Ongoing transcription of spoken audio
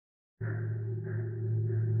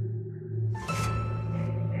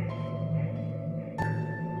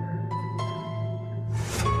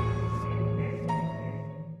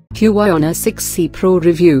Huawei Honor 6C Pro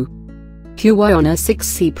Review. Huawei Honor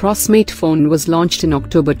 6C Pro smartphone was launched in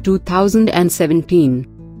October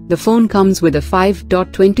 2017. The phone comes with a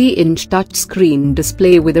 5.20-inch touchscreen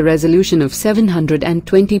display with a resolution of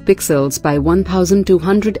 720 pixels by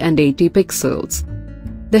 1280 pixels.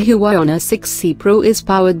 The Huawei Honor 6C Pro is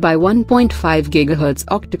powered by 1.5 GHz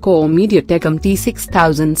octa-core MediaTek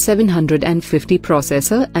MT6750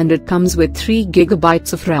 processor, and it comes with 3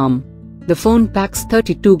 GB of RAM. The phone packs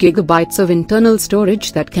 32 GB of internal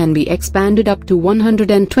storage that can be expanded up to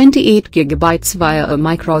 128 GB via a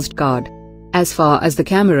microSD card. As far as the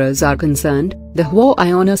cameras are concerned, the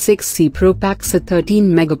Huawei Honor 6C Pro packs a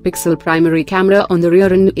 13-megapixel primary camera on the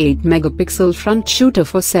rear and 8-megapixel front shooter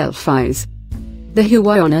for selfies. The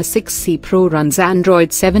Huawei Honor 6C Pro runs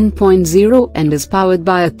Android 7.0 and is powered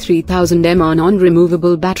by a 3000 mAh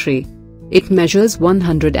non-removable battery. It measures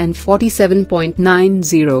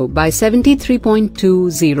 147.90 by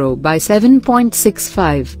 73.20 by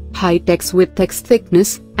 7.65 height x width x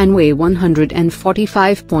thickness, and weigh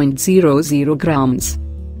 145.00 grams.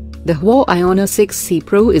 The Huawei Honor 6C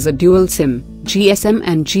Pro is a dual SIM, GSM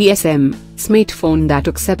and GSM, smartphone that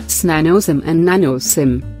accepts nano SIM and nano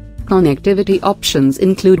SIM. Connectivity options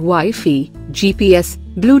include Wi-Fi, GPS,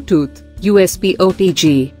 Bluetooth, USB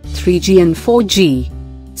OTG, 3G and 4G.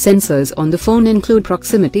 Sensors on the phone include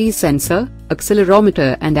proximity sensor,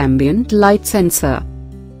 accelerometer and ambient light sensor.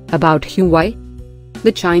 About Huawei.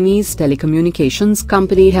 The Chinese telecommunications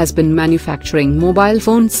company has been manufacturing mobile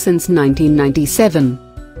phones since 1997.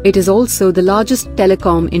 It is also the largest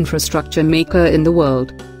telecom infrastructure maker in the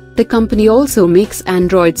world. The company also makes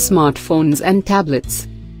Android smartphones and tablets.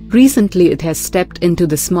 Recently it has stepped into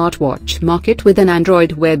the smartwatch market with an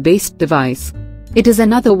Android Wear-based device. It is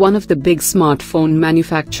another one of the big smartphone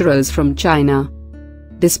manufacturers from China.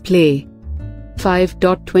 Display: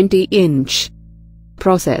 5.20-inch.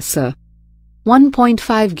 Processor: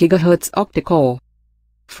 1.5 GHz octa-core.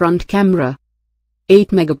 Front camera: 8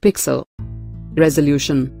 megapixel.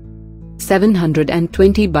 Resolution: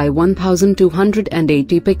 720 by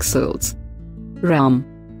 1280 pixels. RAM: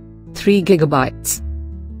 3 GB.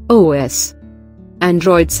 OS: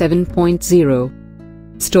 Android 7.0.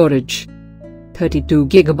 Storage: 32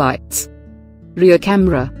 GB. Rear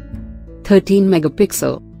camera: 13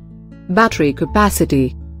 megapixel. Battery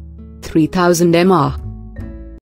capacity: 3000 mAh.